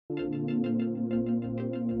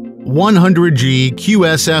100G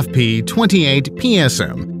QSFP28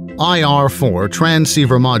 PSM IR4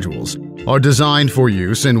 transceiver modules are designed for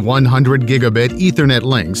use in 100 Gigabit Ethernet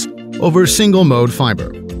links over single-mode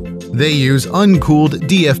fiber. They use uncooled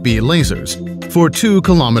DFB lasers for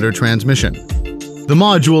 2-kilometer transmission. The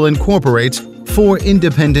module incorporates 4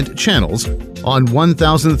 independent channels on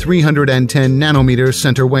 1310 nanometer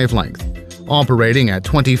center wavelength, operating at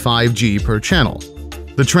 25 G per channel.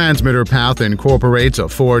 The transmitter path incorporates a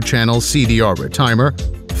 4-channel CDR retimer,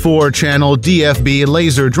 4-channel DFB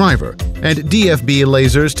laser driver, and DFB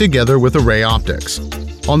lasers together with array optics.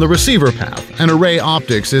 On the receiver path, an array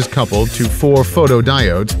optics is coupled to 4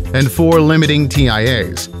 photodiodes and 4 limiting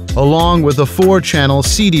TIAs, along with a 4-channel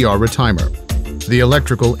CDR retimer. The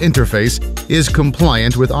electrical interface is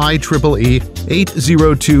compliant with IEEE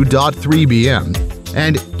 802.3 BM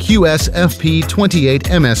and QSFP28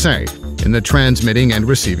 MSA in the transmitting and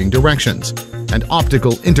receiving directions, and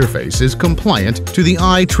optical interface is compliant to the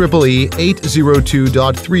IEEE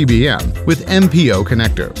 802.3 BM with MPO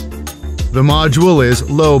connector. The module is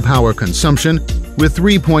low power consumption with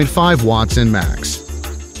 3.5 watts in max.